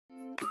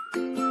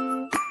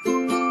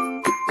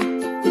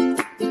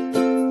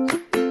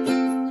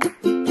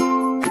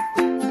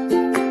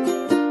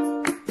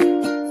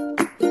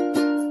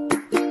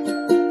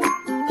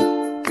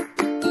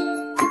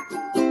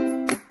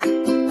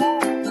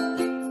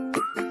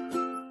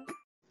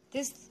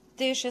This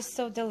dish is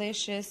so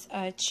delicious.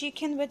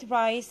 Chicken with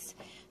rice.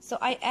 So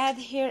I add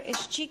here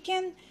is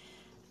chicken,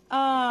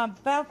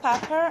 bell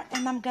pepper,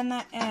 and I'm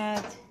gonna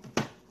add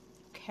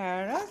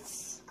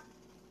carrots,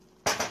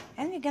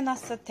 and we're gonna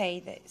saute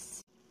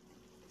this.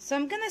 So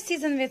I'm gonna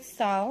season with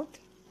salt,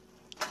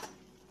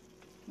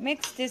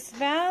 mix this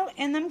well,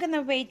 and I'm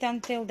gonna wait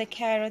until the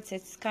carrots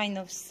is kind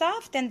of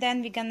soft, and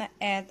then we're gonna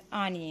add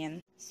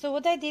onion. So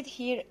what I did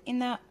here,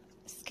 in a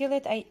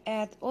skillet I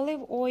add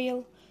olive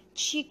oil,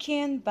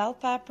 chicken, bell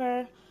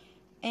pepper,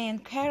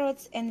 and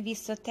carrots, and we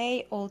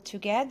saute all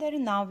together.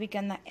 Now we're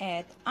gonna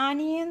add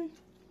onion,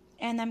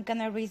 and I'm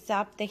gonna raise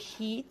up the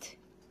heat.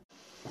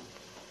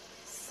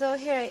 So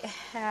here I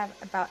have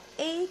about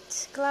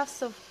 8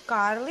 cloves of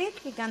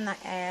garlic. We're gonna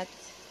add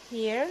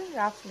here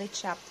roughly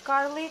chopped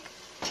garlic.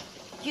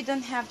 You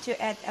don't have to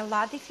add a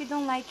lot if you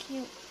don't like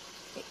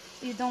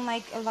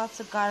a lot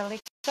of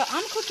garlic. So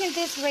I'm cooking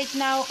this right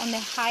now on a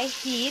high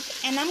heat,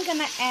 and I'm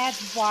gonna add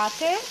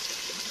water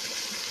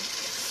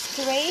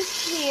straight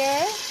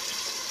here,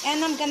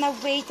 and I'm gonna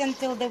wait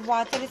until the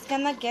water is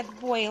gonna get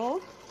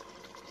boiled.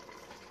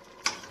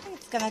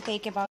 It's gonna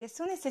take about, as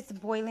soon as it's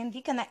boiling,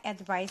 we're gonna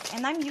add rice,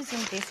 and I'm using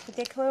this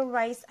particular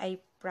rice I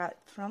brought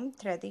from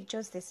Trader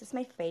Joe's. This is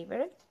my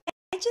favorite.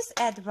 I just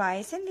add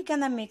rice, and we're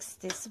gonna mix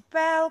this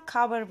well,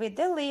 cover with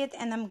the lid,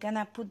 and I'm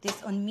gonna put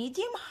this on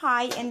medium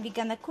high, and we're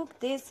gonna cook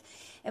this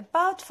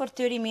about for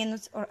 30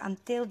 minutes or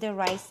until the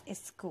rice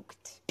is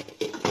cooked.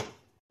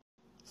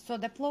 So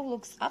the plov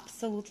looks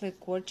absolutely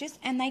gorgeous,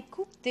 and I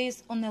cooked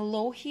this on a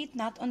low heat,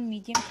 not on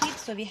medium heat,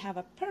 so we have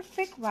a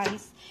perfect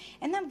rice.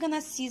 And I'm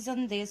gonna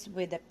season this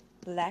with a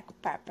black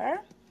pepper,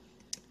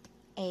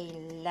 a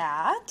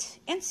lot,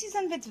 and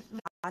season with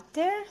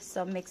water.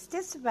 So mix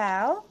this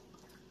well,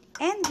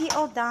 and we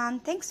all done.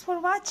 Thanks for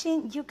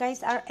watching. You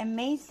guys are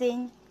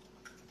amazing.